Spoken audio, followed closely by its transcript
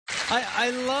I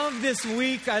love this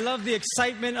week. I love the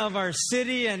excitement of our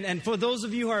city. And for those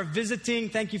of you who are visiting,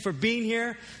 thank you for being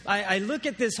here. I look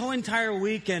at this whole entire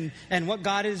week and what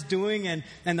God is doing and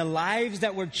the lives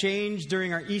that were changed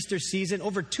during our Easter season.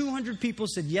 Over 200 people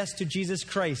said yes to Jesus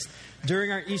Christ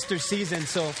during our Easter season.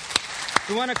 So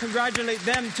we want to congratulate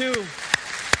them too.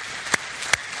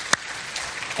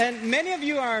 And many of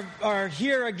you are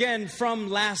here again from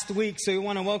last week, so we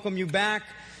want to welcome you back.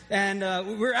 And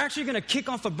we're actually going to kick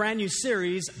off a brand new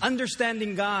series,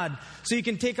 Understanding God. So you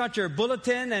can take out your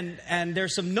bulletin, and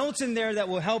there's some notes in there that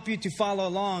will help you to follow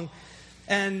along.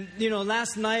 And,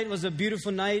 last night was a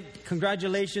beautiful night.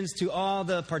 Congratulations to all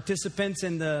the participants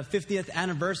in the 50th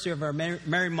anniversary of our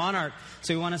Mary Monarch.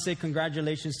 So we want to say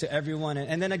congratulations to everyone.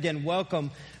 And then again,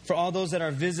 welcome for all those that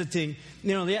are visiting.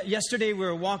 Yesterday we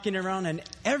were walking around and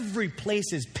every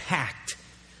place is packed.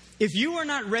 If you were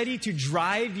not ready to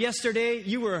drive yesterday,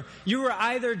 you were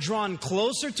either drawn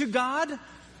closer to God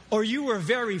or you were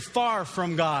very far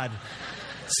from God.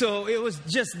 So it was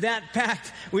just that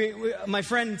packed. My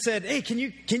friend said, "Hey, can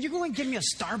you go and give me a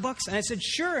Starbucks?" And I said,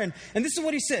 "Sure." And this is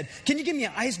what he said: "Can you give me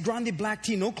an iced grande black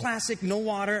tea, no classic, no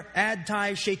water, add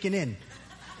Thai, shaken in?"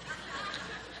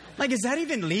 Like, is that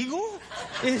even legal?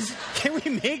 Can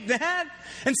we make that?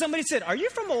 And somebody said, "Are you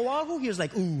from Oahu?" He was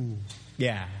like, "Ooh,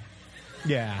 yeah."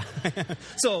 Yeah.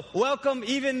 So welcome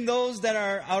even those that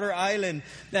are outer island.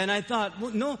 And I thought,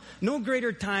 well, no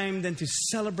greater time than to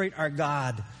celebrate our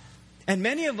God. And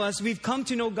many of us, we've come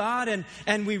to know God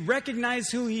and we recognize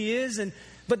who He is.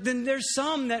 But then there's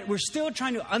some that we're still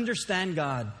trying to understand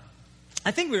God.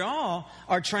 I think we all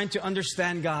are trying to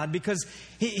understand God because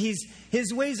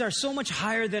His ways are so much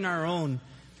higher than our own.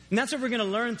 And that's what we're going to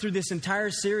learn through this entire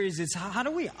series is how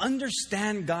do we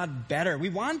understand God better? We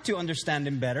want to understand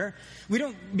Him better.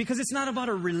 Because it's not about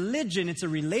a religion, it's a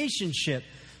relationship.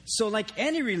 So like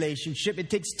any relationship, it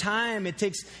takes time, it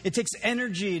takes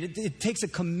energy, it takes a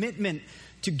commitment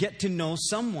to get to know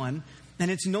someone.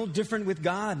 And it's no different with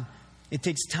God. It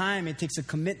takes time, it takes a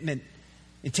commitment,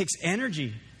 it takes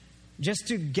energy just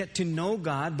to get to know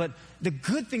God. But the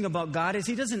good thing about God is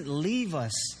He doesn't leave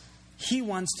us. He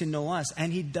wants to know us,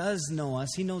 and He does know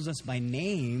us. He knows us by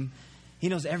name. He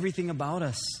knows everything about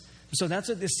us. So that's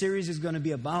what this series is going to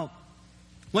be about.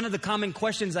 One of the common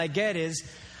questions I get is,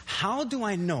 how do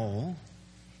I know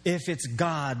if it's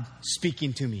God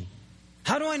speaking to me?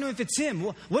 How do I know if it's Him?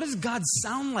 What does God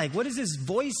sound like? What does His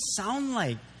voice sound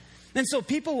like? And so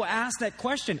people will ask that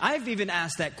question. I've even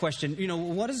asked that question.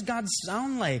 What does God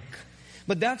sound like?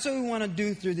 But that's what we want to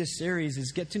do through this series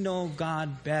is get to know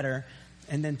God better.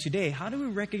 And then today, how do we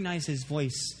recognize His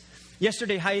voice?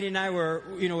 Yesterday, Heidi and I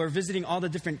were visiting all the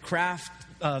different craft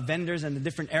vendors and the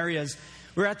different areas.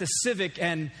 We're at the Civic,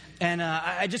 and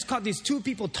I just caught these two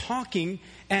people talking,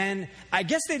 and I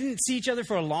guess they didn't see each other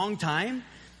for a long time.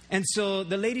 And so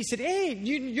the lady said, "Hey,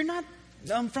 you're not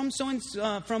from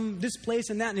from this place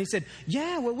and that." And he said,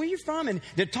 "Yeah, where are you from?" And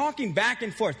they're talking back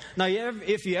and forth. Now,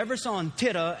 if you ever saw on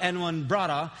Tira and one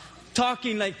Brada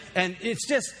talking and it's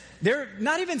just, they're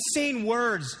not even saying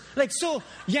words. Like, so,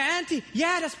 yeah, auntie,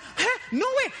 yeah, that's, no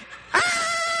way,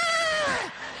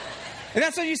 ah! And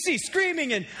that's what you see,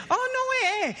 screaming and,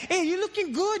 oh, no way, hey, you're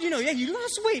looking good, yeah, you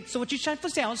lost weight. So what you trying to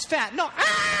say? I was fat. No,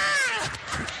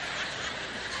 ah!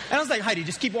 And I was like, Heidi,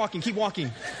 just keep walking.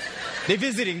 They're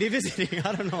visiting,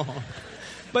 I don't know.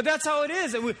 But that's how it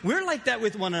is. We're like that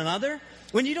with one another.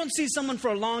 When you don't see someone for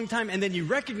a long time and then you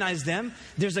recognize them,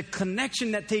 there's a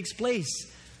connection that takes place.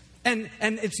 And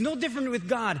it's no different with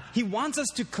God. He wants us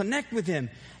to connect with Him.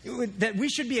 That we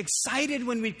should be excited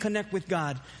when we connect with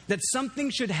God. That something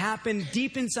should happen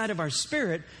deep inside of our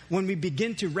spirit when we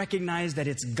begin to recognize that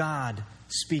it's God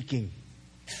speaking.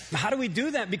 How do we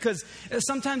do that? Because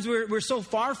sometimes we're so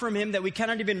far from Him that we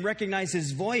cannot even recognize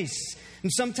His voice.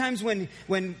 And sometimes when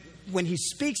He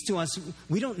speaks to us,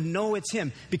 we don't know it's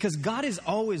Him. Because God is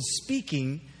always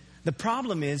speaking. The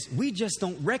problem is we just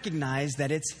don't recognize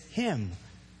that it's Him.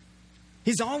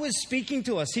 He's always speaking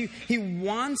to us. He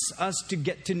wants us to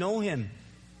get to know Him.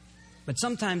 But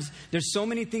sometimes there's so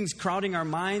many things crowding our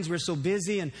minds. We're so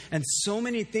busy and so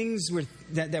many things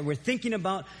that we're thinking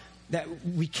about that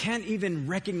we can't even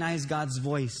recognize God's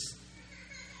voice.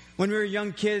 When we were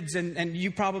young kids, and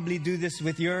you probably do this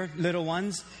with your little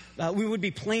ones, we would be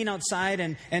playing outside,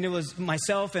 and it was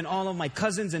myself and all of my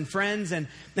cousins and friends, and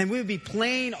we would be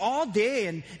playing all day.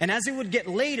 And as it would get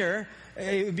later,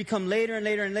 it would become later and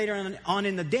later and later on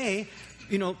in the day,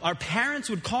 our parents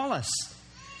would call us.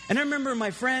 And I remember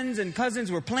my friends and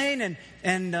cousins were playing,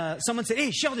 and someone said,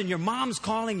 "Hey, Sheldon, your mom's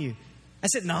calling you." I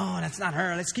said, no, that's not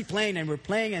her. Let's keep playing. And we're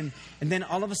playing. And then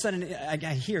all of a sudden, I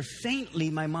hear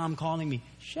faintly my mom calling me,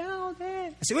 Sheldon.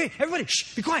 I said, wait, everybody,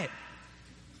 shh, be quiet.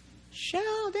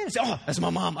 Sheldon. I said, oh, that's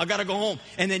my mom. I got to go home.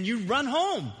 And then you run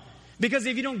home. Because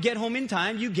if you don't get home in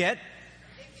time, you get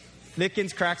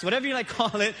lickings, cracks, whatever you like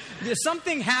call it.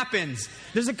 Something happens.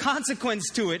 There's a consequence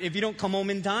to it if you don't come home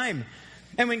in time.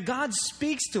 And when God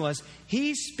speaks to us,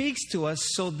 He speaks to us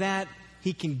so that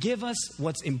He can give us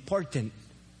what's important.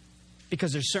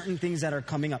 Because there's certain things that are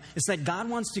coming up. It's like God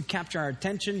wants to capture our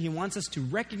attention. He wants us to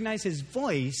recognize His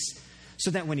voice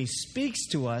so that when He speaks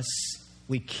to us,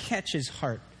 we catch His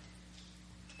heart.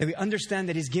 That we understand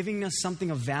that He's giving us something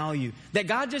of value. That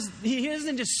God He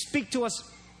doesn't just speak to us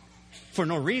for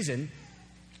no reason.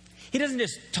 He doesn't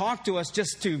just talk to us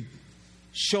just to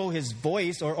show His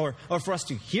voice or for us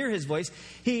to hear His voice.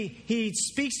 He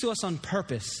speaks to us on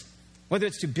purpose. Whether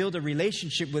it's to build a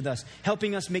relationship with us,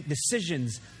 helping us make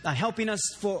decisions, helping us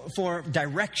for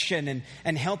direction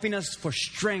and helping us for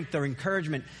strength or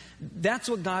encouragement. That's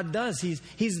what God does.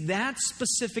 He's that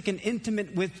specific and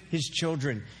intimate with His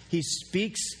children. He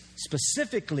speaks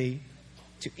specifically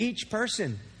to each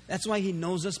person. That's why He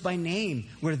knows us by name.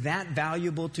 We're that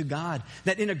valuable to God.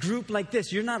 That in a group like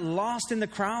this, you're not lost in the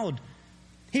crowd.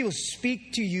 He will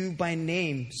speak to you by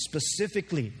name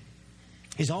specifically.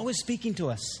 He's always speaking to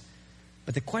us.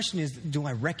 But the question is, do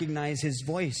I recognize His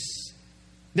voice?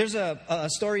 There's a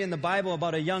story in the Bible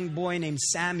about a young boy named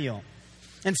Samuel.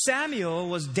 And Samuel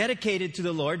was dedicated to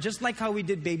the Lord, just like how we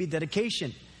did baby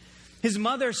dedication. His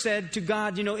mother said to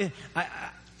God,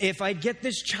 if I get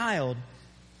this child,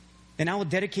 then I will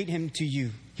dedicate him to you.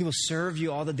 He will serve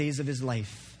you all the days of his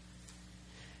life.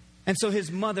 And so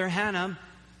his mother, Hannah,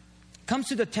 comes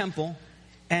to the temple,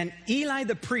 and Eli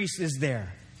the priest is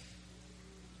there.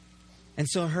 And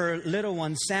so her little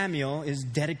one, Samuel, is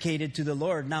dedicated to the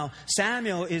Lord. Now,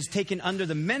 Samuel is taken under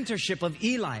the mentorship of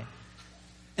Eli.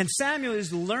 And Samuel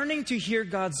is learning to hear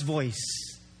God's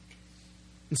voice.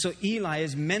 And so Eli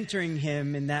is mentoring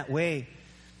him in that way.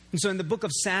 And so in the book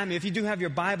of Samuel, if you do have your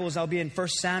Bibles, I'll be in 1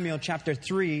 Samuel chapter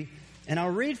 3. And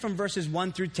I'll read from verses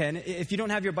 1 through 10. If you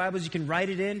don't have your Bibles, you can write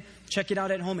it in. Check it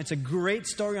out at home. It's a great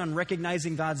story on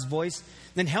recognizing God's voice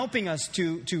and helping us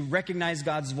to recognize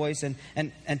God's voice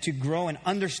and to grow and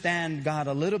understand God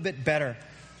a little bit better.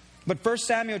 But 1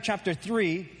 Samuel chapter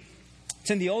 3,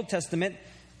 it's in the Old Testament,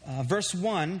 verse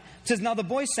 1. It says, Now the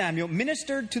boy Samuel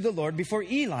ministered to the Lord before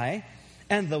Eli,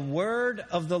 and the word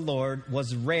of the Lord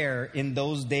was rare in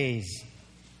those days.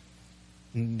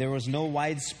 And there was no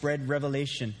widespread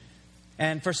revelation.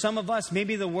 And for some of us,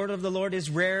 maybe the word of the Lord is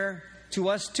rare to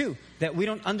us too. That we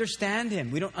don't understand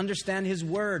Him. We don't understand His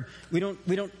word. We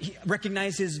don't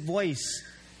recognize His voice.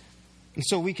 And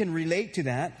so we can relate to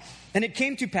that. And it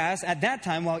came to pass at that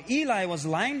time, while Eli was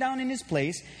lying down in his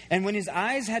place, and when his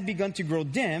eyes had begun to grow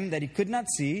dim, that he could not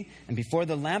see, and before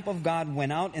the lamp of God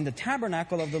went out in the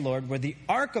tabernacle of the Lord, where the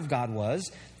ark of God was,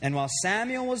 and while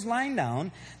Samuel was lying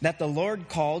down, that the Lord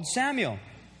called Samuel.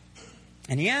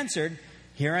 And he answered,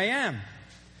 Here I am.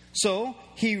 So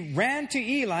he ran to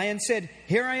Eli and said,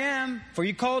 Here I am, for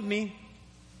you called me.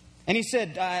 And he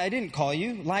said, I didn't call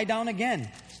you. Lie down again.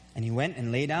 And he went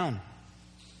and lay down.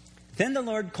 Then the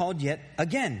Lord called yet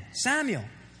again, Samuel.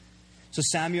 So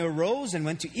Samuel rose and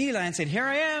went to Eli and said, Here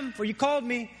I am, for you called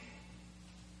me.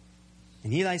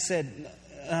 And Eli said,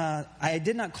 I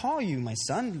did not call you, my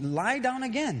son. Lie down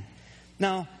again.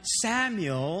 Now,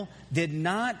 Samuel did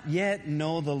not yet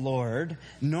know the Lord,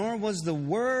 nor was the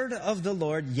word of the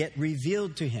Lord yet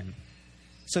revealed to him.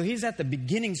 So he's at the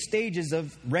beginning stages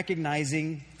of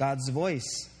recognizing God's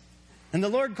voice. And the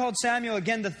Lord called Samuel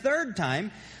again the third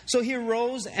time. So he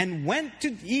arose and went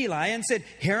to Eli and said,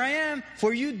 Here I am,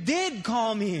 for you did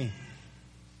call me.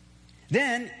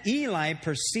 Then Eli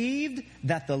perceived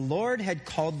that the Lord had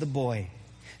called the boy.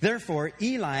 Therefore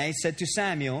Eli said to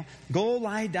Samuel, Go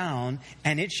lie down,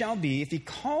 and it shall be, if he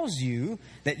calls you,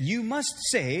 that you must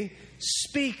say,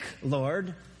 Speak,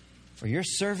 Lord, for your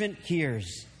servant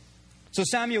hears. So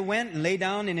Samuel went and lay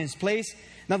down in his place.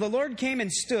 Now the Lord came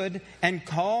and stood and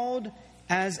called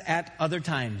as at other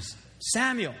times,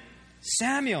 Samuel,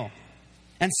 Samuel.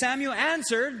 And Samuel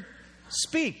answered,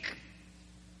 Speak,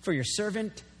 for your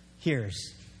servant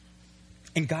hears.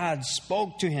 And God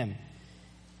spoke to him.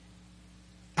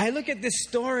 I look at this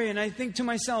story and I think to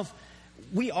myself,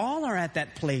 we all are at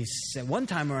that place at one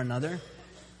time or another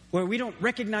where we don't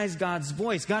recognize God's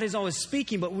voice. God is always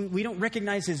speaking, but we don't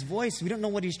recognize His voice. We don't know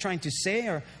what He's trying to say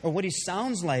or what He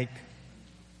sounds like.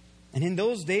 And in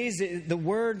those days, the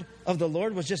word of the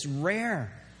Lord was just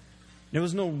rare. There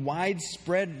was no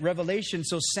widespread revelation.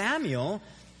 So Samuel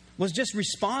was just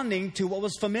responding to what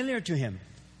was familiar to him.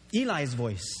 Eli's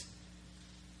voice.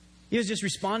 He was just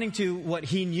responding to what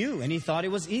he knew, and he thought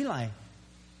it was Eli.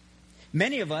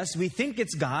 Many of us, we think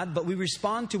it's God, but we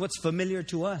respond to what's familiar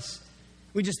to us.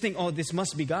 We just think, oh, this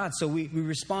must be God. So we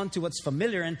respond to what's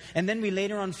familiar, and then we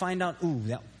later on find out, ooh,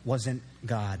 that wasn't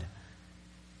God.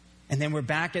 And then we're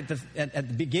back at the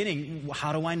beginning.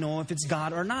 How do I know if it's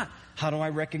God or not? How do I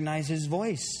recognize His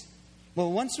voice?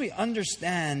 Well, once we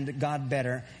understand God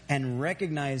better and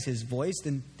recognize His voice,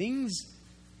 then things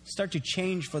start to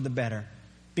change for the better.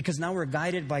 Because now we're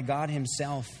guided by God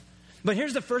Himself. But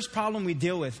here's the first problem we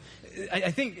deal with.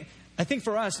 I think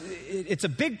for us, it's a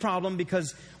big problem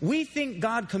because we think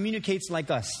God communicates like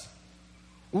us.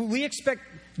 We expect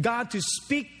God to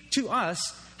speak to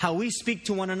us how we speak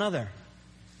to one another.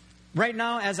 Right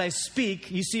now, as I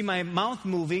speak, you see my mouth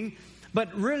moving,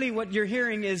 but really what you're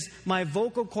hearing is my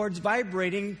vocal cords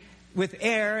vibrating with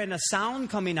air and a sound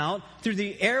coming out through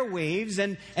the airwaves,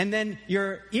 and then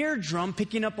your eardrum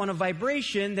picking up on a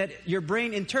vibration that your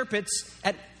brain interprets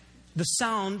at the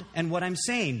sound and what I'm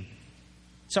saying.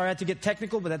 Sorry I had to get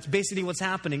technical, but that's basically what's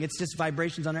happening. It's just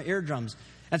vibrations on our eardrums.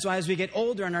 And so as we get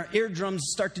older and our eardrums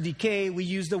start to decay, we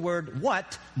use the word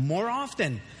what more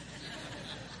often.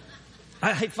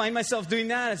 I find myself doing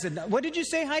that. I said, what did you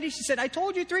say, Heidi? She said, I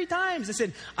told you 3 times. I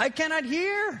said, I cannot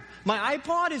hear. My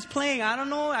iPod is playing. I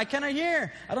don't know. I cannot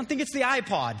hear. I don't think it's the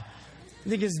iPod. I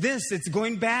think it's this. It's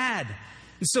going bad.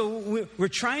 And so we're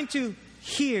trying to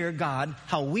hear God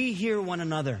how we hear one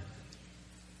another.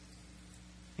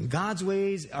 And God's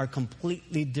ways are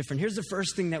completely different. Here's the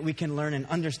first thing that we can learn and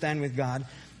understand with God.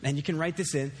 And you can write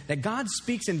this in. That God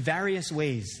speaks in various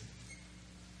ways.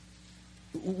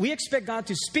 We expect God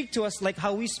to speak to us like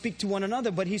how we speak to one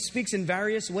another, but He speaks in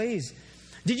various ways.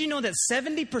 Did you know that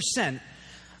 70%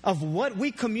 of what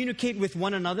we communicate with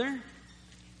one another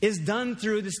is done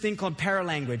through this thing called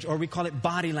paralanguage, or we call it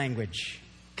body language,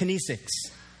 kinesics,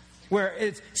 where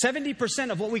it's 70%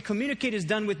 of what we communicate is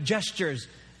done with gestures,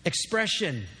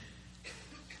 expression.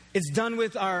 It's done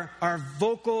with our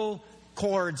vocal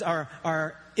cords,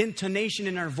 our intonation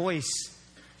in our voice.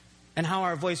 And how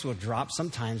our voice will drop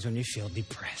sometimes when we feel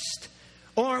depressed.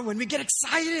 Or when we get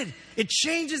excited, it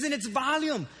changes in its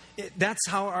volume. That's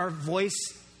how our voice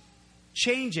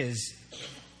changes.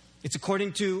 It's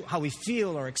according to how we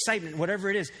feel or excitement, whatever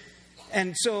it is.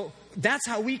 And so that's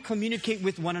how we communicate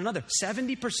with one another.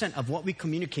 70% of what we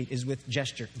communicate is with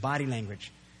gesture, body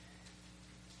language.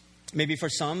 Maybe for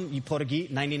some, you Portuguese,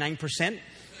 99%,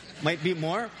 might be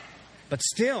more. But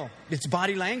still, it's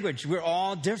body language. We're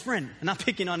all different. I'm not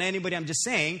picking on anybody. I'm just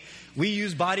saying we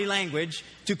use body language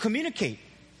to communicate.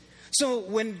 So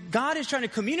when God is trying to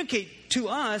communicate to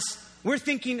us, we're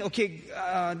thinking, okay,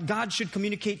 God should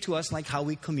communicate to us like how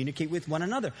we communicate with one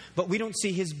another. But we don't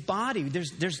see His body.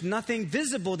 There's nothing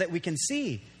visible that we can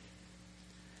see.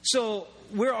 So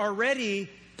we're already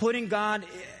putting God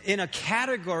in a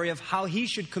category of how He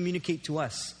should communicate to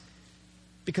us.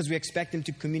 Because we expect Him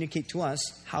to communicate to us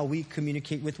how we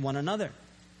communicate with one another.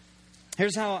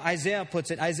 Here's how Isaiah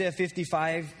puts it. Isaiah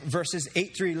 55 verses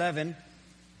 8 through 11.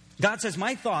 God says,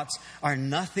 my thoughts are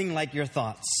nothing like your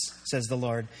thoughts, says the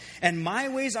Lord. And my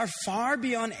ways are far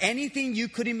beyond anything you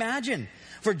could imagine.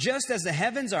 For just as the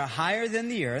heavens are higher than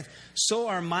the earth, so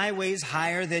are my ways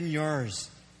higher than yours.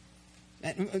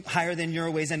 Higher than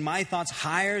your ways, and my thoughts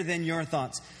higher than your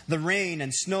thoughts. The rain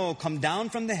and snow come down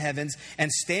from the heavens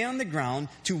and stay on the ground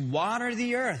to water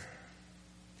the earth.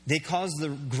 They cause the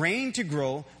grain to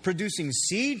grow, producing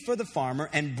seed for the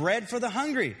farmer and bread for the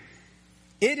hungry.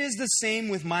 It is the same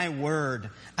with my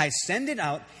word. I send it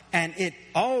out, and it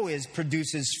always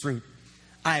produces fruit.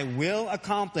 I will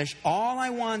accomplish all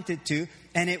I want it to,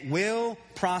 and it will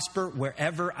prosper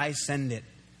wherever I send it.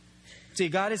 See,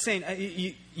 God is saying,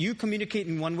 you communicate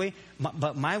in one way,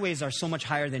 but my ways are so much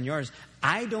higher than yours.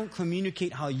 I don't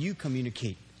communicate how you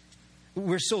communicate.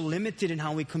 We're so limited in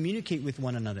how we communicate with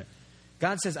one another.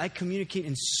 God says, I communicate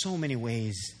in so many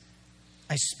ways.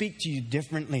 I speak to you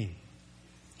differently.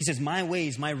 He says, my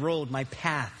ways, my road, my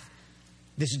path,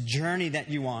 this journey that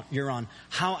you're on,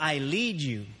 how I lead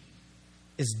you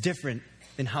is different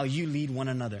than how you lead one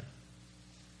another.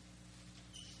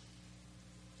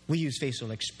 We use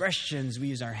facial expressions. We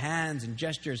use our hands and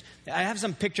gestures. I have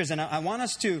some pictures, and I want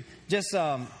us to just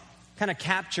kind of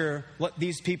capture what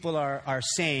these people are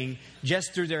saying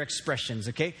just through their expressions,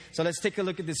 okay? So let's take a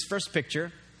look at this first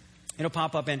picture. It'll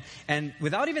pop up, and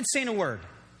without even saying a word,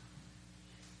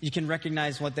 you can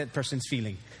recognize what that person's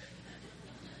feeling.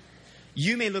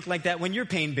 You may look like that when you're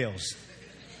paying bills.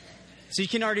 So you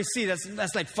can already see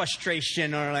that's like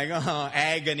frustration or like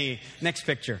agony. Next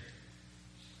picture.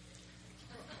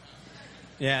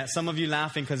 Yeah, some of you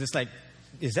laughing because it's like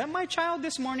is that my child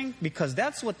this morning? Because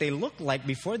that's what they looked like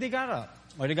before they got up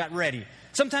or they got ready.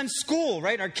 Sometimes school,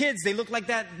 right? Our kids, they look like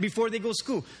that before they go to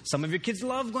school. Some of your kids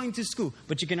love going to school,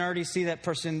 but you can already see that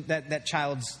person, that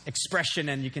child's expression,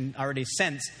 and you can already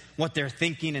sense what they're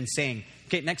thinking and saying.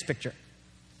 Okay, next picture.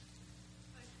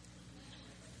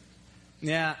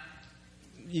 Yeah,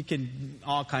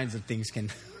 all kinds of things can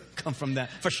come from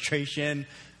that. Frustration,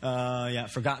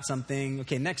 forgot something.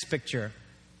 Okay, next picture.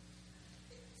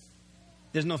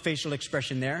 There's no facial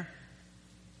expression there.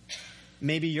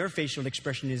 Maybe your facial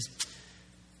expression is,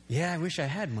 yeah, I wish I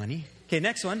had money. Okay,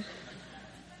 next one.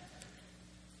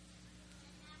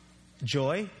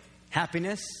 Joy,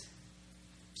 happiness,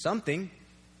 something.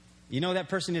 You know that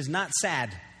person is not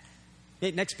sad.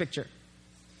 Okay, next picture.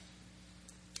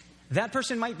 That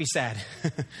person might be sad.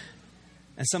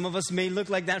 And some of us may look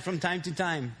like that from time to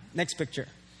time. Next picture.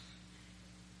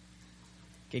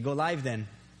 Okay, go live then.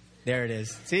 There it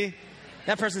is. See?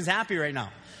 That person's happy right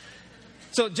now.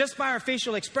 So just by our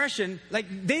facial expression, like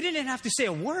they didn't have to say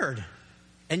a word,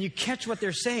 and you catch what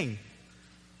they're saying.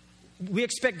 We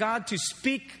expect God to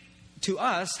speak to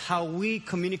us how we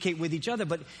communicate with each other,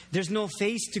 but there's no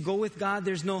face to go with God.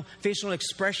 There's no facial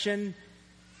expression,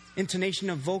 intonation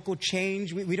of vocal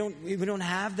change. We don't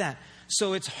have that.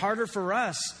 So it's harder for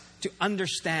us to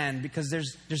understand because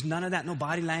there's none of that. No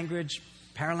body language,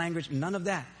 paralanguage, none of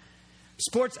that.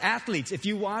 Sports athletes, if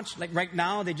you watch, like right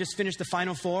now, they just finished the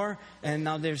Final Four, and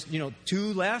now there's,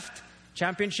 2 left,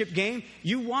 championship game.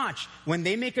 You watch, when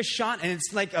they make a shot, and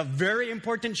it's like a very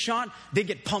important shot, they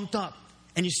get pumped up.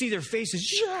 And you see their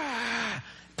faces,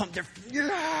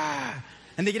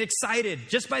 and they get excited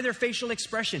just by their facial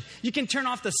expression. You can turn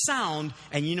off the sound,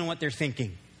 and you know what they're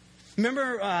thinking.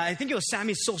 Remember, I think it was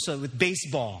Sammy Sosa with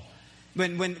baseball.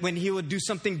 When he would do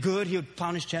something good, he would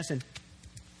pound his chest and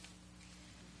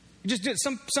just do it.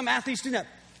 Some athletes do that.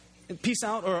 Peace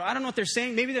out, or I don't know what they're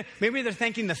saying. Maybe they're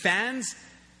thanking the fans,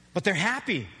 but they're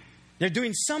happy. They're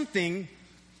doing something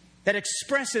that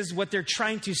expresses what they're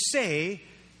trying to say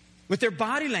with their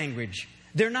body language.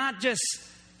 They're not just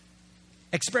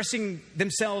expressing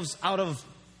themselves out of,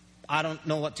 I don't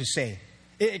know what to say.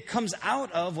 It comes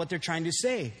out of what they're trying to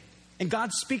say. And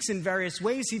God speaks in various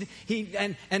ways.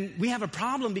 And we have a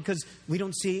problem because we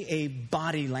don't see a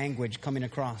body language coming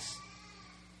across.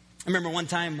 I remember one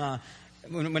time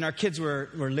when our kids were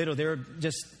little, they were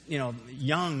just,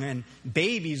 young and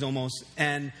babies almost.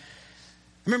 And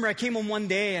I remember I came home one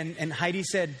day and Heidi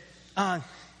said,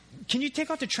 can you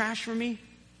take out the trash for me?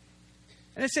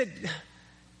 And I said,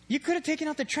 you could have taken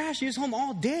out the trash. You was home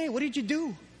all day. What did you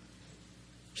do?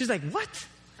 She's like, what?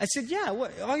 I said, yeah,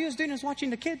 all you was doing was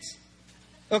watching the kids.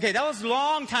 Okay, that was a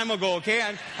long time ago, okay?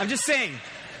 I'm just saying.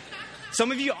 Some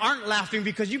of you aren't laughing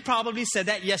because you probably said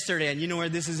that yesterday and you know where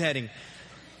this is heading.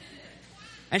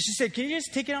 And she said, can you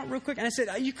just take it out real quick? And I said,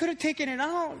 you could have taken it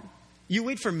out. You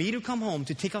wait for me to come home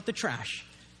to take out the trash.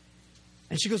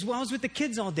 And she goes, well, I was with the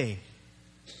kids all day.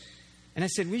 And I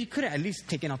said, well, you could have at least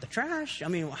taken out the trash. I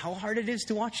mean, how hard it is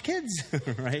to watch kids,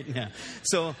 right? Yeah.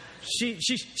 So she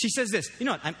says this, you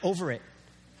know what, I'm over it.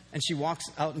 And she walks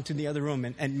out into the other room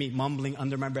and me mumbling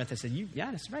under my breath. I said,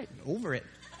 yeah, that's right, over it.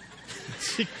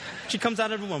 She comes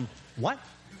out of the room. What?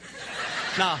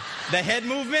 Now, the head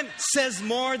movement says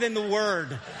more than the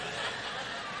word.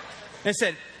 I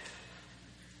said,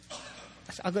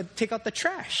 I'll go take out the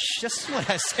trash. That's what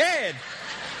I said.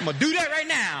 I'm going to do that right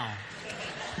now.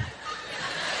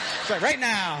 Right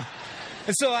now.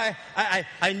 And so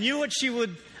I knew what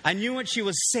she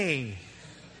was saying.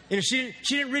 She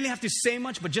didn't really have to say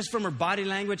much, but just from her body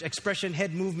language, expression,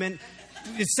 head movement,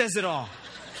 it says it all.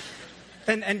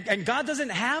 And God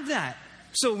doesn't have that.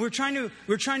 So we're trying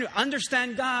to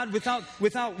understand God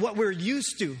without what we're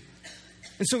used to.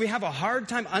 And so we have a hard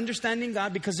time understanding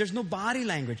God because there's no body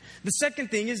language. The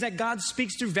second thing is that God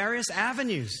speaks through various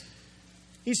avenues.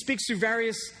 He speaks through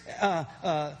various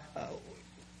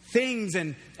things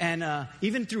and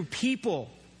even through people.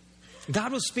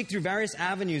 God will speak through various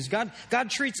avenues. God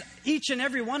treats each and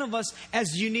every one of us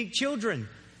as unique children.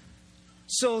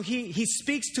 So He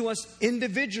speaks to us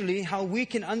individually how we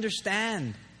can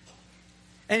understand.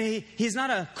 And He's not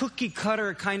a cookie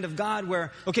cutter kind of God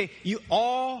where, okay, you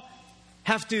all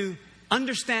have to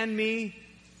understand me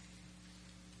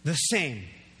the same.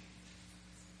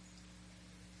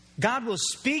 God will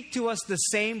speak to us the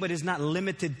same, but is not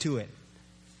limited to it.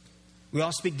 We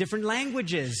all speak different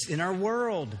languages in our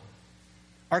world.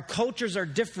 Our cultures are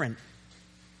different.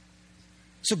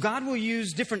 So God will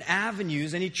use different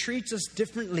avenues and He treats us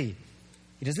differently.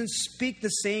 He doesn't speak the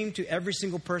same to every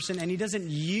single person, and He doesn't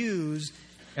use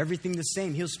everything the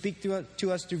same. He'll speak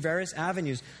to us through various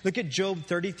avenues. Look at Job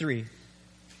 33.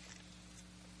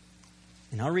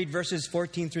 And I'll read verses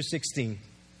 14 through 16.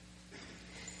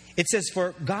 It says,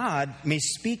 "For God may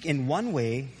speak in one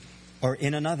way or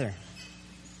in another,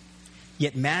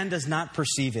 yet man does not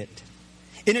perceive it.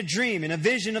 In a dream, in a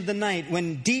vision of the night,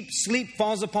 when deep sleep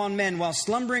falls upon men while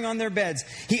slumbering on their beds,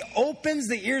 He opens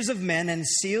the ears of men and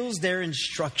seals their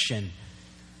instruction."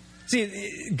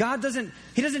 See, God doesn't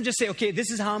just say, okay,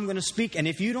 this is how I'm going to speak, and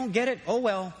if you don't get it, oh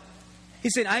well. He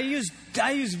said, I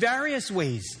use various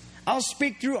ways. I'll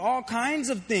speak through all kinds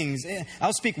of things.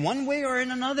 I'll speak one way or in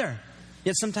another.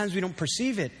 Yet sometimes we don't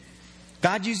perceive it.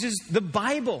 God uses the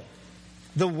Bible,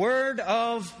 the Word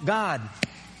of God.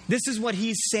 This is what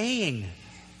He's saying.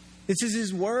 This is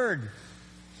His Word.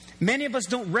 Many of us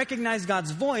don't recognize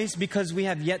God's voice because we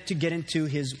have yet to get into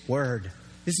His Word.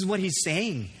 This is what He's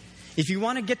saying. If you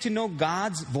want to get to know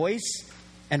God's voice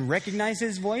and recognize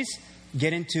His voice,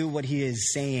 get into what He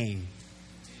is saying.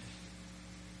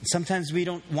 Sometimes we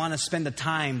don't want to spend the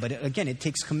time, but again, it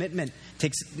takes commitment.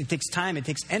 It takes time. It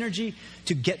takes energy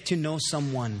to get to know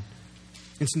someone.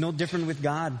 It's no different with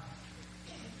God.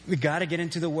 We got to get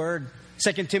into the Word.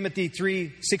 2 Timothy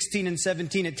 3:16 and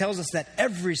 17, it tells us that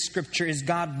every scripture is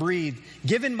God-breathed,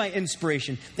 given by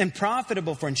inspiration, and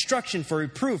profitable for instruction, for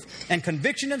reproof, and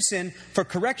conviction of sin, for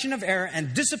correction of error,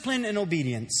 and discipline in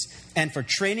obedience, and for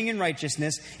training in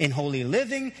righteousness, in holy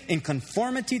living, in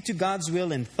conformity to God's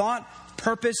will, in thought,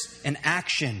 purpose, and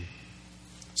action,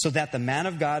 so that the man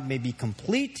of God may be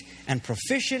complete and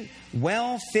proficient,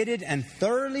 well fitted, and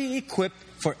thoroughly equipped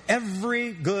for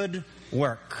every good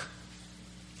work.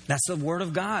 That's the Word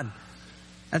of God.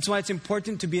 That's why it's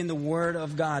important to be in the Word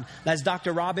of God. As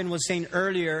Dr. Robin was saying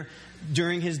earlier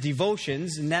during his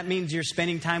devotions, and that means you're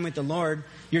spending time with the Lord,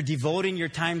 you're devoting your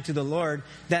time to the Lord,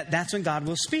 that's when God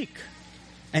will speak.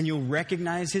 And you'll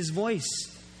recognize His voice.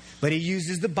 But He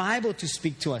uses the Bible to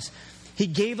speak to us. He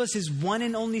gave us His one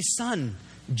and only Son,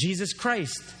 Jesus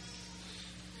Christ,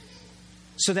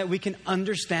 so that we can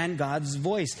understand God's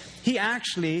voice. He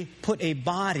actually put a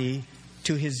body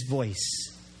to His voice.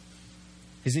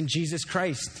 Is in Jesus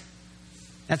Christ.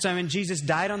 That's why when Jesus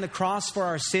died on the cross for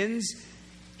our sins,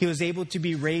 He was able to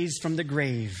be raised from the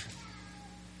grave.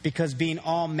 Because being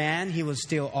all man, He was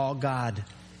still all God.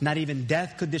 Not even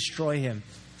death could destroy Him.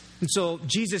 And so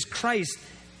Jesus Christ,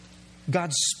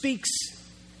 God speaks.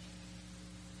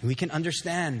 And we can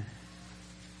understand.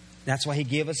 That's why He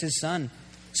gave us His Son.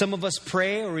 Some of us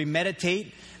pray or we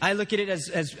meditate. I look at it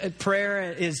as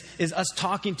prayer is us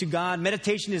talking to God.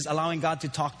 Meditation is allowing God to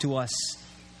talk to us.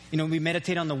 You know, we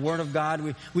meditate on the Word of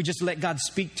God. We just let God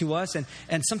speak to us. And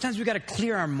sometimes we got to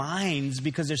clear our minds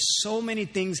because there's so many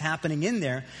things happening in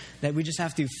there that we just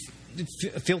have to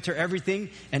filter everything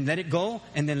and let it go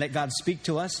and then let God speak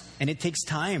to us. And it takes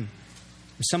time.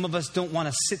 Some of us don't want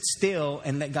to sit still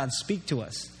and let God speak to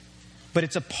us. But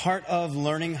it's a part of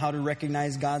learning how to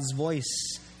recognize God's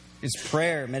voice. It's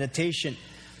prayer, meditation.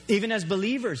 Even as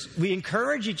believers, we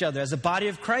encourage each other as a body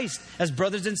of Christ, as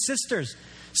brothers and sisters.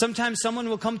 Sometimes someone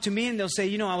will come to me and they'll say,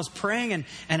 you know, I was praying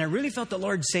and I really felt the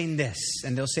Lord saying this.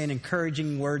 And they'll say an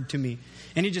encouraging word to me.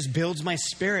 And He just builds my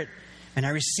spirit. And I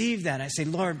receive that. I say,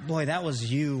 Lord, boy, that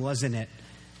was you, wasn't it?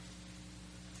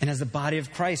 And as the body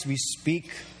of Christ, we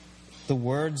speak the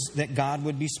words that God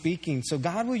would be speaking. So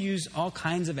God will use all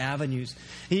kinds of avenues.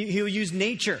 He'll use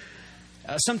nature.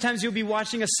 Sometimes you'll be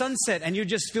watching a sunset and you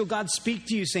just feel God speak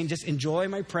to you saying, just enjoy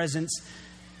my presence.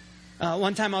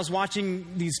 One time I was watching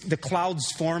the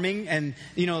clouds forming and,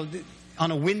 you know,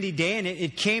 on a windy day, and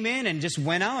it came in and just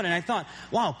went out. And I thought,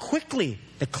 wow, quickly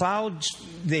the clouds,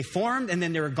 they formed and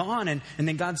then they were gone. And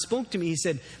then God spoke to me. He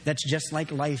said, that's just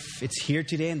like life. It's here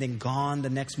today and then gone the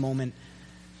next moment.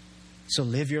 So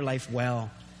live your life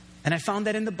well. And I found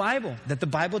that in the Bible, that the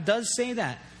Bible does say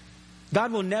that.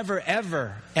 God will never,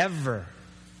 ever, ever,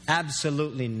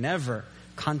 absolutely never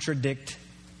contradict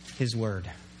His Word.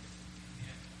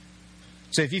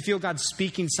 So if you feel God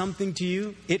speaking something to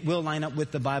you, it will line up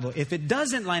with the Bible. If it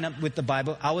doesn't line up with the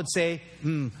Bible, I would say,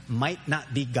 might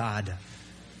not be God.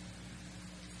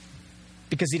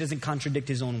 Because He doesn't contradict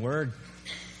His own Word.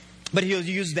 But He'll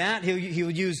use that.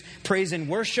 He'll use praise and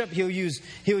worship. He'll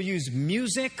use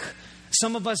music.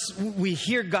 Some of us, we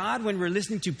hear God when we're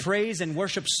listening to praise and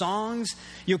worship songs.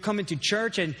 You'll come into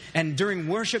church and during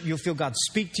worship, you'll feel God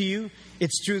speak to you.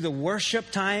 It's through the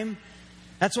worship time.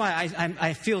 That's why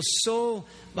I feel so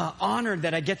honored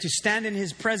that I get to stand in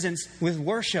His presence with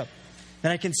worship.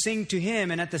 That I can sing to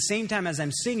Him, and at the same time as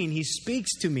I'm singing, He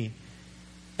speaks to me.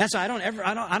 That's why I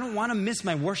don't want to miss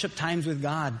my worship times with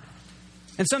God.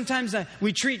 And sometimes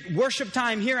we treat worship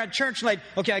time here at church like,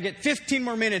 okay, I get 15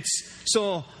 more minutes,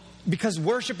 so because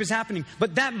worship is happening.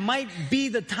 But that might be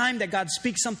the time that God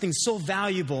speaks something so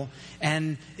valuable.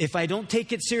 And if I don't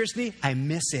take it seriously, I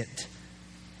miss it.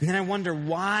 And then I wonder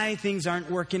why things aren't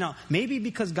working out. Maybe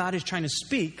because God is trying to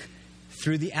speak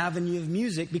through the avenue of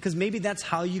music, because maybe that's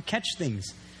how you catch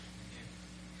things.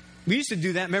 We used to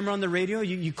do that. Remember on the radio?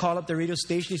 You call up the radio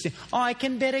station. You say, oh, I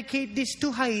can dedicate this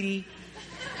to Heidi.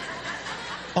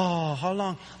 Oh, how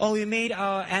long? Oh, we made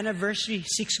our anniversary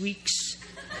 6 weeks.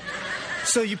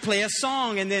 So you play a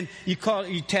song and then you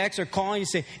text or call and you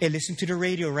say, hey, listen to the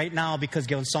radio right now because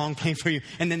there's a song playing for you.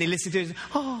 And then they listen to it.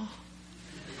 Oh,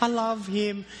 I love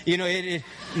him. You know,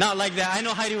 not like that. I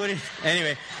know Heidi would.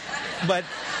 Anyway, but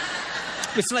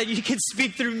it's like you can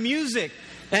speak through music.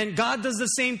 And God does the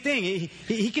same thing.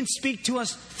 He can speak to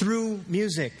us through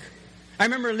music. I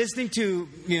remember listening to,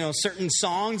 certain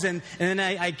songs and then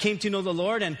I came to know the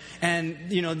Lord and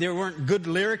there weren't good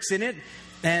lyrics in it.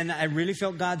 And I really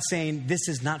felt God saying, this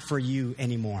is not for you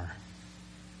anymore.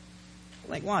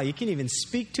 Like, wow, you can even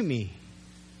speak to me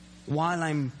while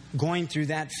I'm going through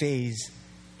that phase.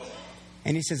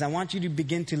 And He says, I want you to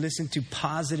begin to listen to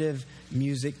positive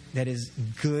music that is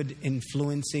good,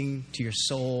 influencing to your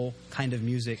soul kind of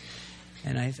music.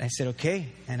 And I said, okay,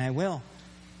 and I will.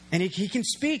 And he can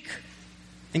speak.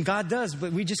 And God does,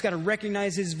 but we just got to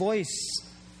recognize His voice.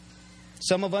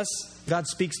 Some of us, God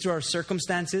speaks through our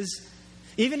circumstances.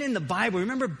 Even in the Bible,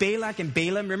 remember Balak and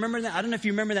Balaam? Remember that? I don't know if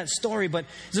you remember that story, but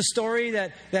it's a story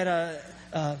that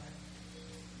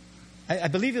I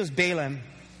believe it was Balaam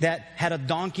that had a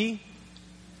donkey.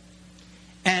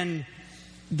 And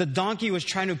the donkey was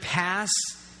trying to pass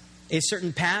a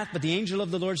certain path, but the angel of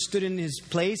the Lord stood in his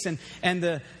place. And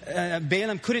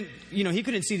Balaam couldn't, he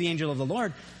couldn't see the angel of the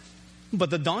Lord, but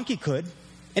the donkey could.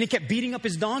 And he kept beating up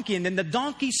his donkey. And then the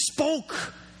donkey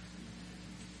spoke.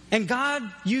 And God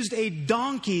used a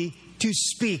donkey to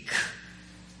speak.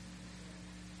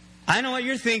 I know what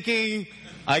you're thinking.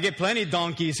 I get plenty of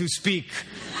donkeys who speak.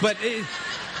 But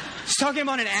it's talking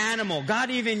about an animal. God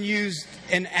even used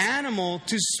an animal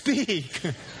to speak.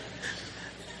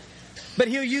 But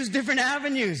He'll use different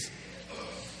avenues.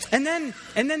 And then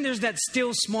there's that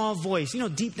still small voice,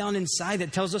 deep down inside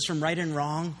that tells us from right and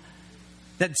wrong.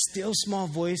 That still small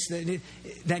voice,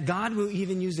 that God will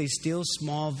even use a still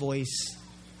small voice.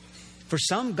 For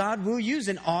some, God will use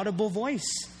an audible voice.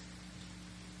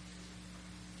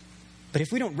 But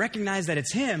if we don't recognize that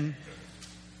it's Him,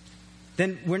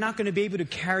 then we're not going to be able to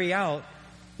carry out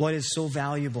what is so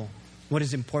valuable, what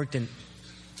is important.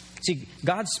 See,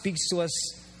 God speaks to us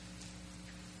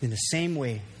in the same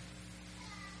way,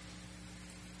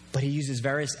 but He uses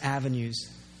various avenues.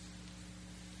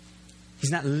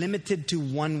 He's not limited to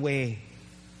one way,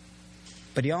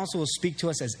 but He also will speak to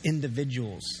us as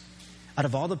individuals. Out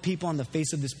of all the people on the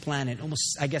face of this planet,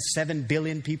 almost, 7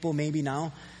 billion people maybe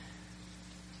now,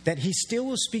 that He still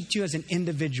will speak to you as an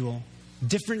individual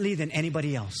differently than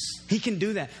anybody else. He can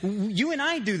do that. You and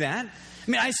I do that. I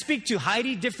mean, I speak to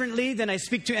Heidi differently than I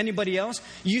speak to anybody else.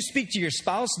 You speak to your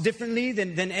spouse differently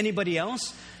than anybody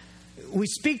else. We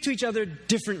speak to each other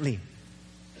differently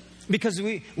because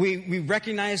we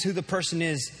recognize who the person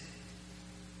is.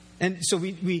 And so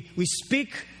we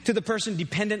speak to the person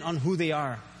dependent on who they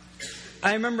are.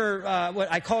 I remember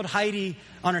I called Heidi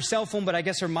on her cell phone, but I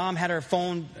guess her mom had her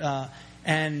phone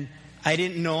and I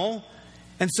didn't know.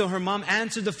 And so her mom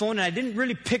answered the phone and I didn't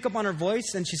really pick up on her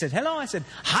voice. And she said, hello. I said,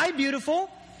 hi, beautiful.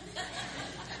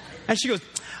 And she goes,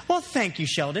 well, thank you,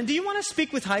 Sheldon. Do you want to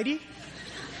speak with Heidi?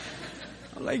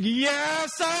 I'm like,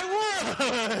 yes,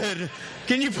 I would.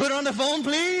 Can you put her on the phone,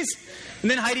 please?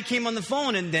 And then Heidi came on the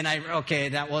phone and then okay,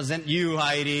 that wasn't you,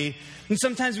 Heidi. And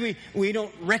sometimes we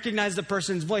don't recognize the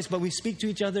person's voice, but we speak to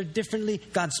each other differently.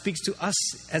 God speaks to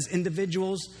us as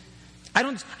individuals. I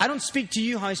don't speak to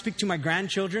you how I speak to my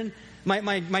grandchildren.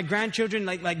 My grandchildren,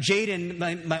 like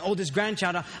Jaden, my oldest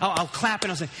grandchild, I'll clap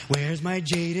and I'll say, where's my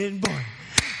Jaden boy?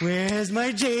 Where's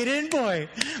my Jaden boy?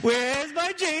 Where's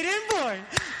my Jaden boy?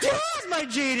 Where's my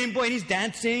Jaden boy? And he's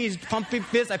dancing, he's pumping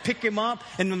fists. I pick him up,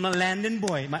 and my Landon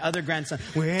boy, my other grandson,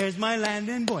 where's my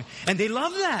Landon boy? And they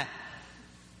love that.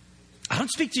 I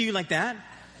don't speak to you like that.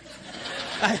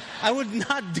 I would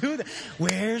not do that.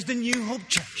 Where's the New Hope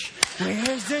Church?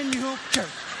 Where's the New Hope Church?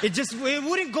 It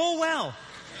wouldn't go well.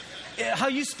 How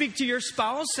you speak to your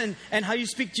spouse and how you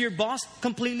speak to your boss,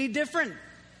 completely different.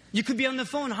 You could be on the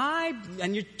phone, hi,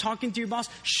 and you're talking to your boss.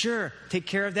 Sure, take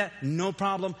care of that, no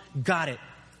problem, got it.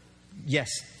 Yes,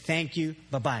 thank you,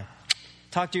 bye-bye.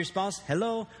 Talk to your spouse,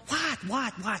 hello,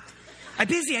 what? I'm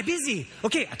busy.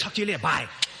 Okay, I'll talk to you later, bye.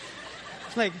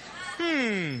 It's like,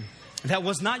 that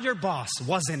was not your boss,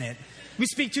 wasn't it? We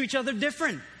speak to each other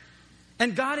different.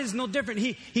 And God is no different.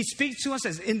 He speaks to us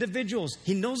as individuals.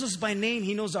 He knows us by name.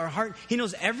 He knows our heart. He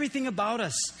knows everything about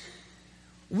us.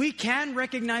 We can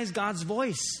recognize God's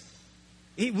voice.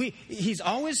 He's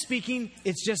always speaking.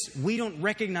 It's just we don't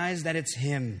recognize that it's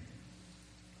Him.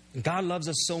 God loves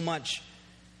us so much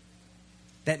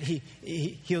that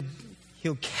He'll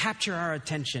capture our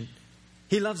attention.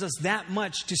 He loves us that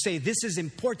much to say, this is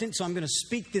important, so I'm going to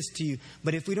speak this to you.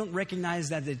 But if we don't recognize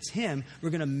that it's Him, we're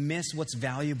going to miss what's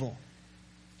valuable.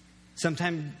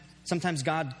 Sometimes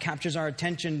God captures our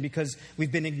attention because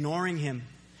we've been ignoring Him.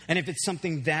 And if it's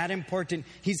something that important,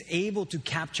 He's able to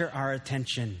capture our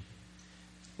attention.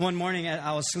 One morning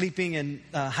I was sleeping and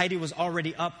Heidi was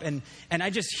already up and I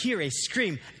just hear a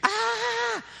scream.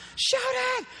 Ah! Shout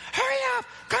it! Hurry up!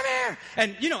 Come here!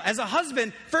 And, as a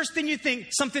husband, first thing you think,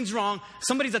 something's wrong.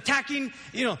 Somebody's attacking,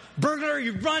 burglar,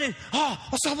 you run and, oh,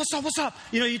 what's up?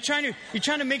 You're trying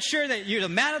to make sure that you're the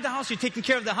man of the house, you're taking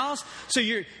care of the house. So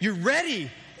you're ready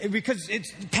because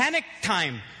it's panic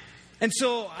time. And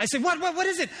so I said, what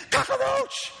is it?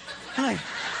 Cockroach! I'm like,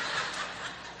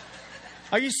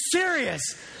 are you serious?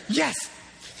 Yes.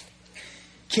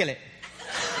 Kill it.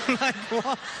 I'm like,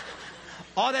 what?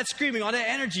 All that screaming, all that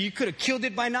energy, you could have killed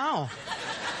it by now.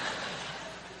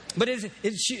 But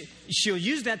she'll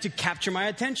use that to capture my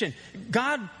attention.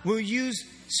 God will use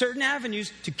certain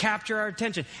avenues to capture our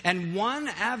attention. And one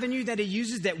avenue that He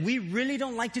uses that we really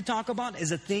don't like to talk about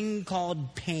is a thing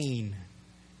called pain.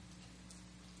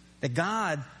 That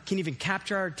God can even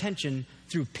capture our attention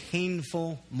through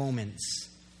painful moments.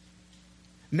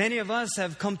 Many of us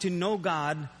have come to know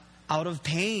God out of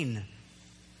pain.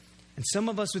 And some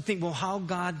of us would think, well,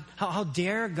 how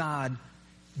dare God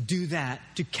do that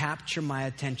to capture my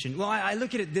attention? Well, I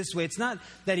look at it this way. It's not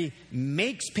that He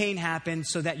makes pain happen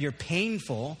so that you're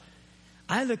painful.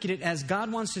 I look at it as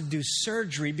God wants to do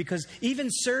surgery, because even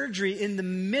surgery in the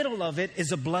middle of it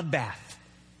is a bloodbath.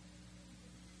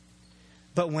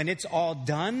 But when it's all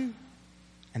done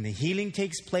and the healing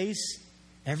takes place,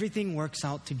 everything works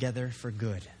out together for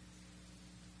good.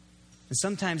 And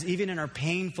sometimes even in our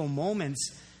painful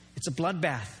moments, it's a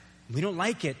bloodbath. We don't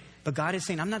like it, but God is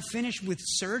saying, I'm not finished with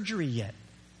surgery yet.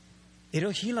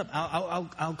 It'll heal up.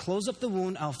 I'll close up the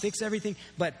wound. I'll fix everything,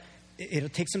 but it'll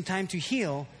take some time to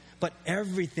heal, but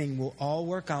everything will all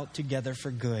work out together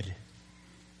for good.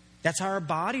 That's how our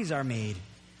bodies are made.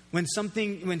 When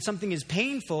something is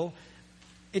painful,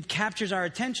 it captures our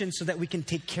attention so that we can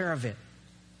take care of it.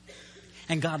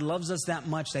 And God loves us that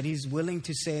much that He's willing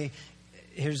to say,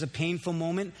 here's a painful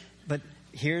moment, but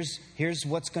here's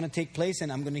what's going to take place,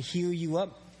 and I'm going to heal you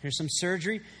up. Here's some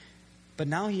surgery. But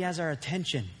now He has our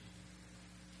attention.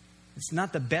 It's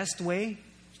not the best way,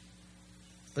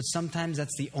 but sometimes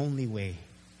that's the only way,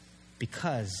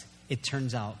 because it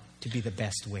turns out to be the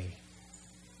best way.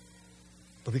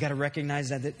 But we got to recognize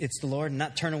that it's the Lord and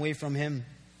not turn away from Him.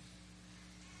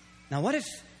 Now, what if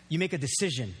you make a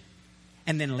decision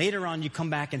and then later on you come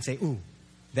back and say, ooh,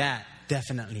 that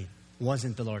definitely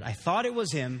wasn't the Lord. I thought it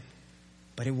was Him,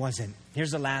 but it wasn't.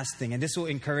 Here's the last thing, and this will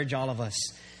encourage all of us,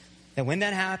 that when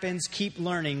that happens, keep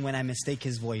learning when I mistake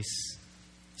His voice.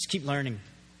 Just keep learning.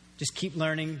 Just keep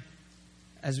learning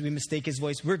as we mistake His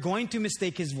voice. We're going to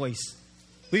mistake His voice.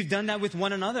 We've done that with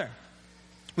one another.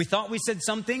 We thought we said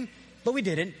something, but we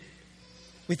didn't.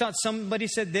 We thought somebody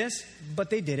said this, but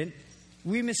they didn't.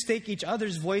 We mistake each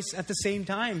other's voice at the same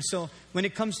time. So when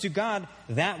it comes to God,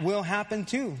 that will happen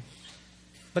too.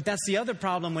 But that's the other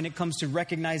problem when it comes to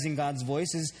recognizing God's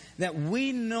voice, is that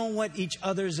we know what each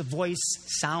other's voice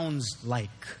sounds like.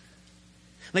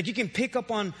 Like you can pick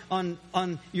up on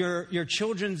your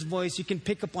children's voice. You can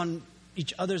pick up on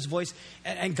each other's voice.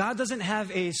 And God doesn't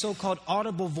have a so-called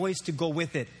audible voice to go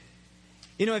with it.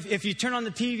 If you turn on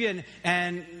the TV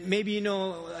and maybe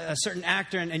a certain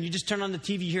actor and you just turn on the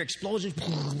TV, you hear explosions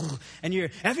and you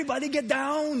hear, everybody get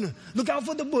down. Look out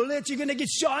for the bullets. You're going to get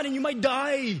shot and you might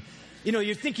die.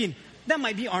 You're thinking, that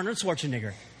might be Arnold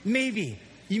Schwarzenegger. Maybe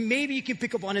you can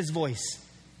pick up on his voice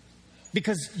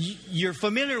because you're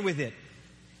familiar with it.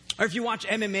 Or if you watch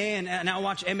MMA, and I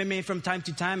watch MMA from time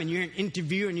to time, and you're in an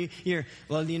interview, and you hear,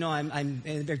 well, I'm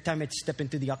every time I step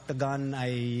into the octagon,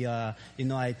 I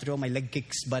throw my leg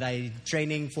kicks, but I'm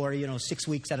training for 6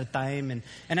 weeks at a time,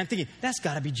 and I'm thinking that's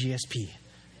got to be GSP.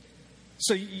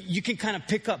 So you can kind of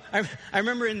pick up. I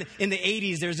remember in the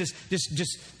 80s, there was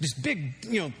this big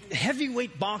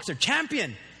heavyweight boxer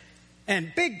champion.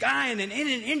 And big guy, and in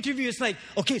an interview, it's like,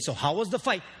 okay, so how was the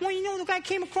fight? Well, the guy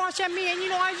came across at me, and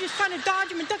I was just trying to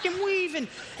dodge him and duck and weave, and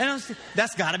I was,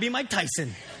 that's got to be Mike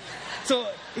Tyson. So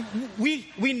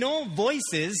we know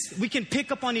voices. We can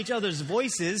pick up on each other's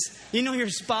voices. Your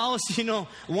spouse,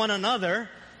 one another.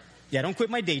 Yeah, don't quit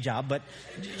my day job, but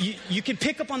you can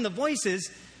pick up on the voices,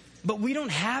 but we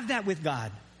don't have that with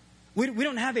God. We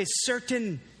don't have a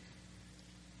certain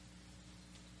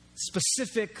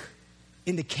specific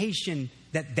indication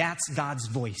that that's God's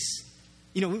voice.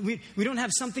 You know, we don't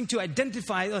have something to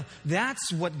identify,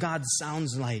 that's what God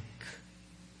sounds like.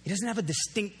 He doesn't have a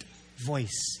distinct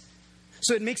voice.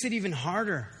 So it makes it even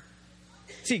harder.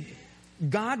 See,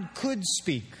 God could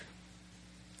speak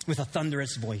with a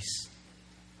thunderous voice.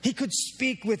 He could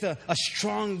speak with a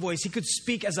strong voice. He could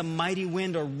speak as a mighty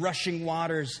wind or rushing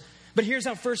waters. But here's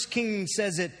how 1 King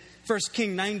says it. 1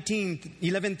 King 19,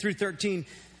 11 through 13.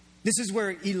 This is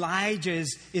where Elijah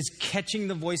is catching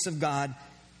the voice of God.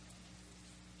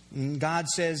 And God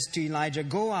says to Elijah,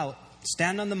 "Go out,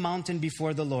 stand on the mountain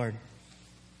before the Lord."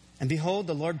 And behold,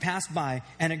 the Lord passed by,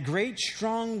 and a great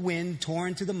strong wind tore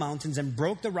into the mountains and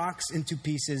broke the rocks into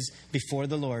pieces before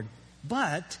the Lord.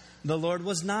 But the Lord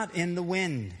was not in the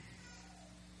wind.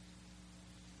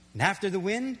 And after the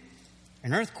wind,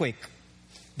 an earthquake.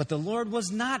 But the Lord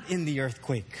was not in the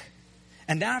earthquake.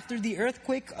 And after the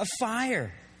earthquake, a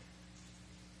fire.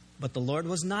 But the Lord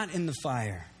was not in the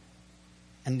fire.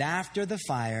 And after the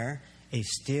fire, a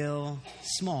still,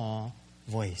 small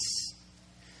voice.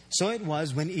 So it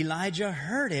was when Elijah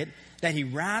heard it that he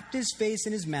wrapped his face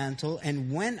in his mantle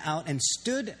and went out and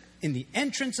stood in the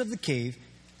entrance of the cave.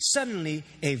 Suddenly,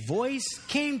 a voice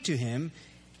came to him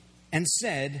and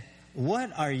said,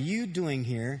 "What are you doing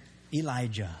here,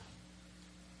 Elijah?"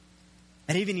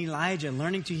 And even Elijah,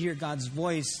 learning to hear God's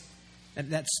voice,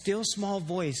 that still small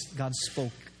voice, God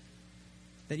spoke.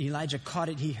 That Elijah caught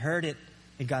it, he heard it,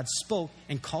 and God spoke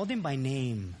and called him by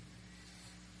name.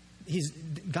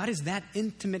 God is that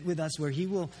intimate with us where He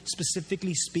will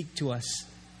specifically speak to us.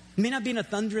 It may not be in a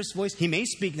thunderous voice. He may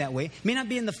speak that way. It may not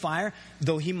be in the fire,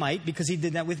 though He might, because He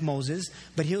did that with Moses.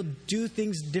 But He'll do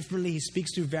things differently. He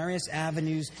speaks through various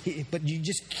avenues. But you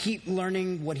just keep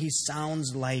learning what He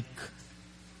sounds like,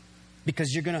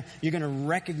 because you're gonna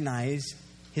recognize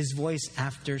His voice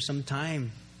after some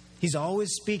time. He's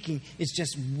always speaking. It's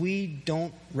just we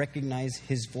don't recognize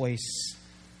His voice.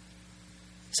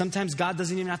 Sometimes God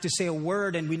doesn't even have to say a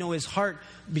word, and we know His heart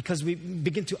because we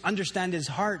begin to understand His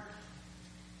heart.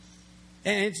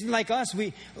 And it's like us.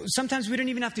 Sometimes we don't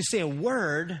even have to say a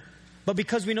word, but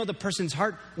because we know the person's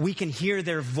heart, we can hear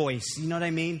their voice. You know what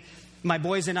I mean? My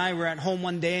boys and I were at home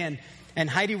one day, and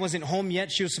Heidi wasn't home yet.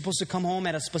 She was supposed to come home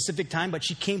at a specific time, but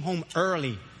she came home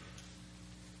early.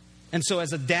 And so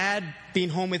as a dad, being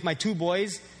home with my two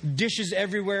boys, dishes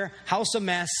everywhere, house a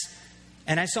mess,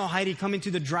 and I saw Heidi come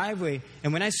into the driveway.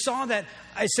 And when I saw that,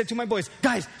 I said to my boys,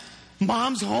 "Guys,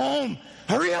 Mom's home.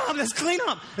 Hurry up, let's clean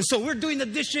up." And so we're doing the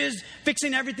dishes,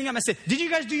 fixing everything up. I said, "Did you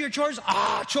guys do your chores?"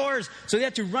 Chores. So they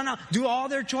had to run out, do all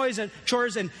their chores, and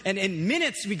in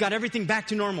minutes, we got everything back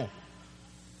to normal.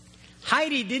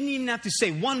 Heidi didn't even have to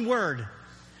say one word,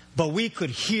 but we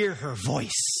could hear her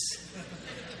voice.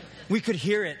 We could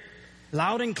hear it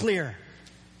loud and clear,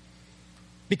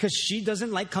 because she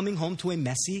doesn't like coming home to a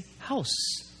messy house.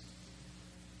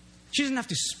 She doesn't have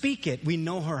to speak it. We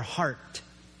know her heart.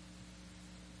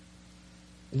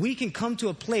 We can come to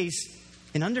a place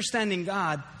in understanding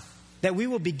God that we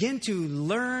will begin to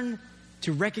learn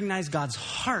to recognize God's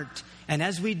heart. And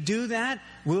as we do that,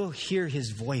 we'll hear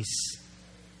His voice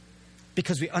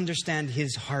because we understand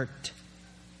His heart.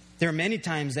 There are many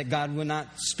times that God will not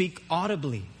speak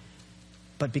audibly,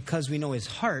 but because we know His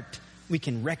heart, we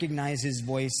can recognize His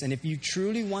voice. And if you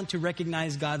truly want to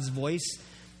recognize God's voice,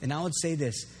 then I would say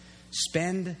this: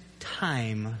 spend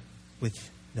time with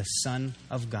the Son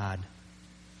of God,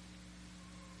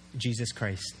 Jesus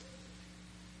Christ.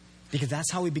 Because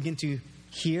that's how we begin to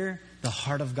hear the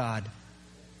heart of God.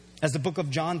 As the book of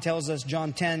John tells us,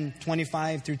 John 10,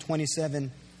 25 through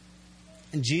 27,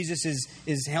 and Jesus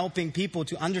is helping people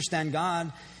to understand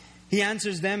God. He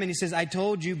answers them and He says, "I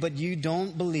told you, but you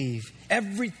don't believe.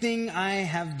 Everything I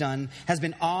have done has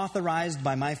been authorized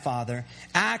by my Father.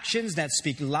 Actions that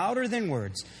speak louder than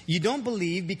words. You don't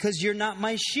believe because you're not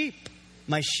my sheep.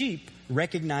 My sheep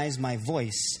recognize my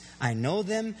voice. I know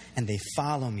them and they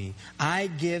follow me. I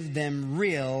give them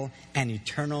real and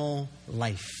eternal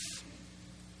life."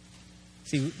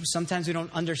 See, sometimes we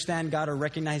don't understand God or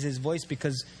recognize His voice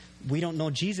because we don't know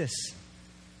Jesus.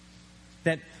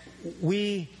 That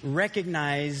we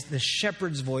recognize the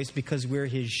shepherd's voice because we're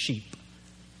His sheep.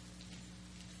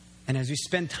 And as we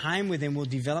spend time with Him, we'll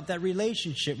develop that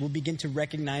relationship. We'll begin to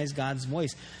recognize God's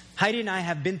voice. Heidi and I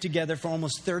have been together for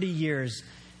almost 30 years.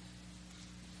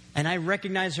 And I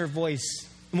recognize her voice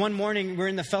One morning, we're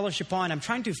in the fellowship hall, and I'm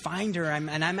trying to find her. I'm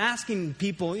asking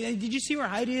people, "Hey, did you see where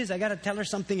Heidi is? I got to tell her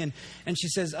something." And she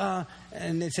says,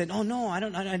 and they said, "Oh, no, I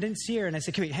didn't see her." And I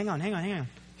said, "Okay, wait, hang on.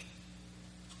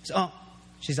 So, oh,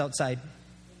 she's outside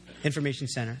Information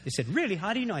Center. They said, "Really?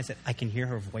 How do you know?" I said, "I can hear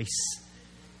her voice.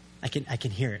 I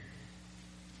can hear it."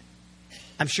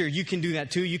 I'm sure you can do that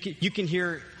too. You can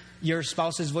hear your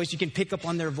spouse's voice. You can pick up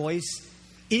on their voice.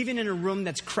 Even in a room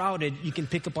that's crowded, you can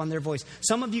pick up on their voice.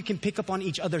 Some of you can pick up on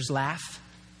each other's laugh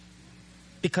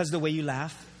because the way you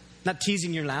laugh. Not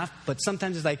teasing your laugh, but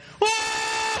sometimes it's like, "Whoa!"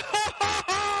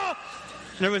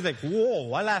 And everyone's like, "Whoa,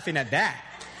 why laughing at that?"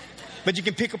 But you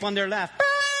can pick up on their laugh.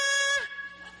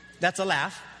 That's a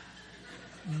laugh.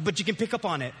 But you can pick up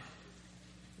on it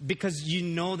because you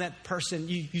know that person.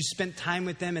 You spent time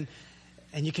with them,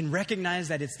 and you can recognize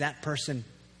that it's that person.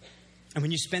 And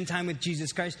when you spend time with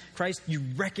Jesus Christ, you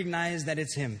recognize that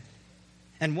it's Him.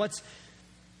 And what's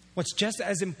just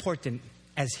as important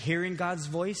as hearing God's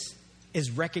voice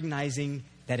is recognizing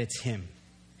that it's Him.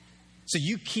 So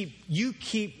you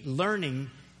keep learning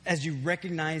as you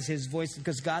recognize His voice,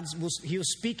 because He'll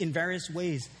speak in various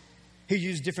ways. He'll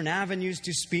use different avenues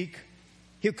to speak.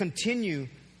 He'll continue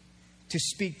to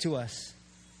speak to us.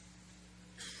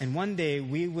 And one day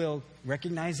we will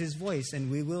recognize His voice and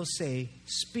we will say,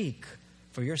 "Speak,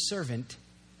 for your servant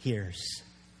hears."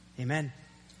 Amen.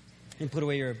 And put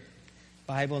away your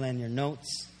Bible and your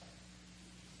notes.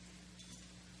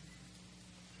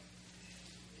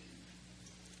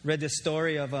 Read this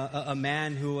story of a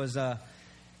man who was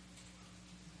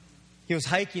he was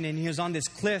hiking, and he was on this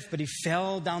cliff, but he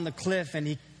fell down the cliff and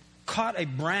he caught a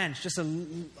branch, just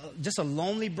a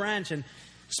lonely branch, and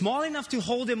small enough to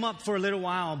hold him up for a little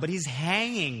while, but he's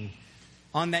hanging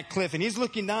on that cliff, and he's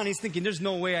looking down. He's thinking, "There's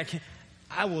no way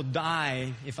I will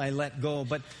die if I let go."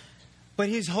 But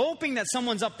he's hoping that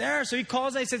someone's up there. So he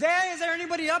calls and he says, "Hey, is there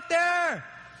anybody up there?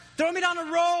 Throw me down a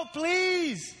rope,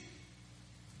 please."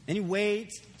 And he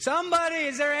waits. "Somebody,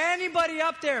 is there anybody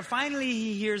up there?" Finally,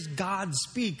 he hears God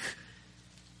speak.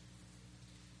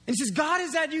 And he says, "God,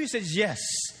 is that you?" He says, "Yes."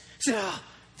 He says, "Oh,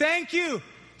 thank you.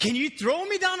 Can you throw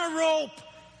me down a rope?"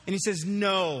 And he says,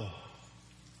 "No.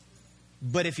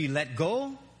 But if you let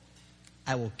go,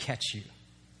 I will catch you."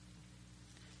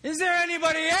 "Is there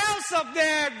anybody else up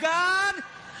there, God?"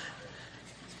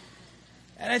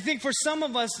 And I think for some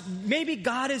of us, maybe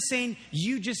God is saying,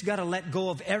 you just got to let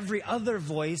go of every other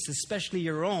voice, especially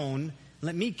your own.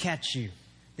 Let me catch you.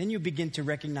 Then you begin to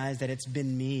recognize that it's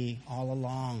been me all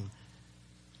along.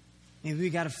 Maybe we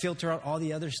got to filter out all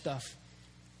the other stuff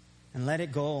and let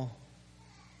it go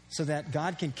so that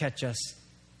God can catch us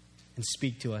and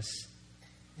speak to us.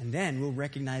 And then we'll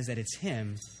recognize that it's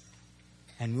Him.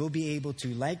 And we'll be able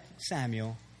to, like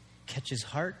Samuel, catch his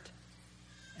heart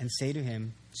and say to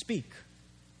him, "Speak,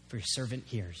 for your servant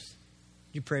hears."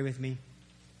 You pray with me?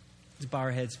 Let's bow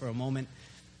our heads for a moment.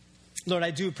 Lord,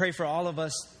 I do pray for all of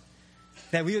us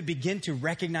that we would begin to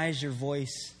recognize your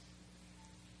voice.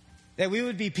 That we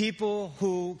would be people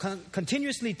who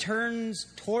continuously turns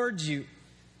towards you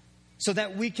so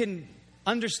that we can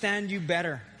understand you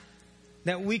better.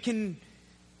 That we can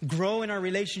grow in our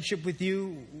relationship with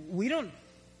you. We don't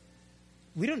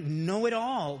know it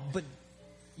all, but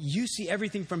you see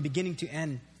everything from beginning to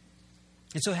end.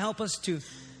 And so help us to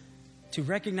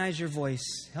recognize your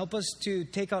voice. Help us to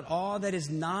take out all that is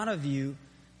not of you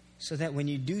so that when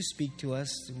you do speak to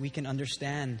us, we can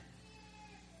understand.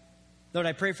 Lord,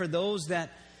 I pray for those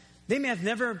that they may have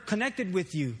never connected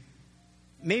with you.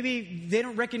 Maybe they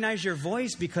don't recognize your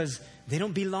voice because they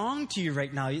don't belong to you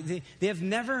right now. They have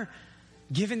never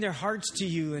given their hearts to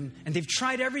you, and they've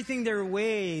tried everything their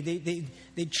way.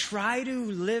 They try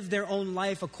to live their own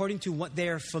life according to what they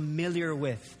are familiar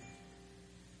with.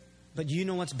 But you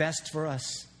know what's best for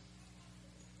us.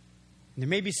 There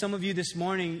may be some of you this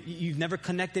morning, you've never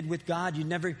connected with God. You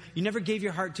never gave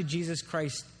your heart to Jesus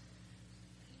Christ.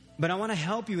 But I want to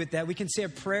help you with that. We can say a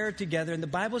prayer together. And the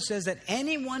Bible says that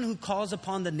anyone who calls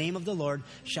upon the name of the Lord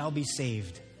shall be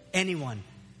saved. Anyone.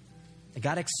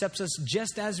 God accepts us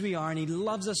just as we are, and He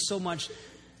loves us so much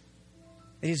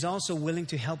that He's also willing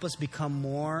to help us become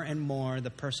more and more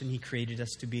the person He created us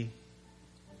to be.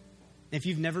 If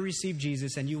you've never received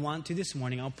Jesus and you want to this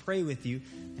morning, I'll pray with you.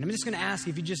 And I'm just going to ask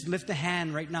if you just lift a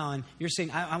hand right now and you're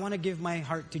saying, I want to give my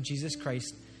heart to Jesus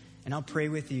Christ. And I'll pray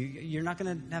with you. You're not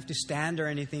going to have to stand or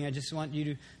anything. I just want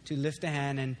you to lift a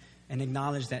hand and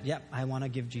acknowledge that, yep, I want to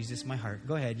give Jesus my heart.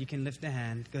 Go ahead. You can lift a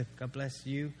hand. Good. God bless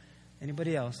you.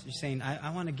 Anybody else? You're saying,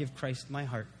 I want to give Christ my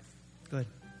heart. Good.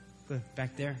 Good.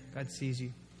 Back there. God sees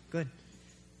you. Good.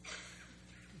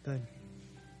 Good.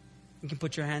 You can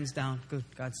put your hands down. Good.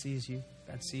 God sees you.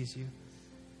 God sees you.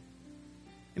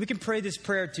 And we can pray this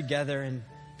prayer together, and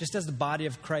just as the body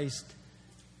of Christ.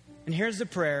 And here's the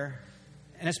prayer.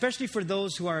 And especially for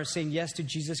those who are saying yes to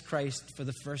Jesus Christ for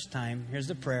the first time, here's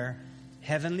the prayer.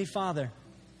 Heavenly Father,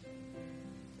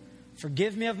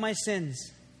 forgive me of my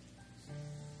sins.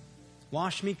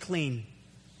 Wash me clean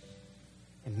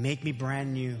and make me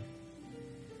brand new.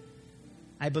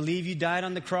 I believe you died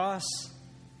on the cross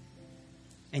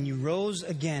and you rose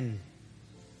again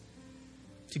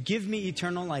to give me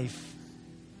eternal life.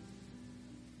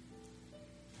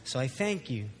 So I thank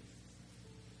you.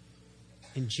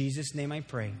 In Jesus' name I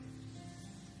pray.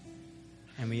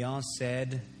 And we all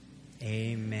said,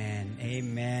 Amen.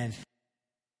 Amen.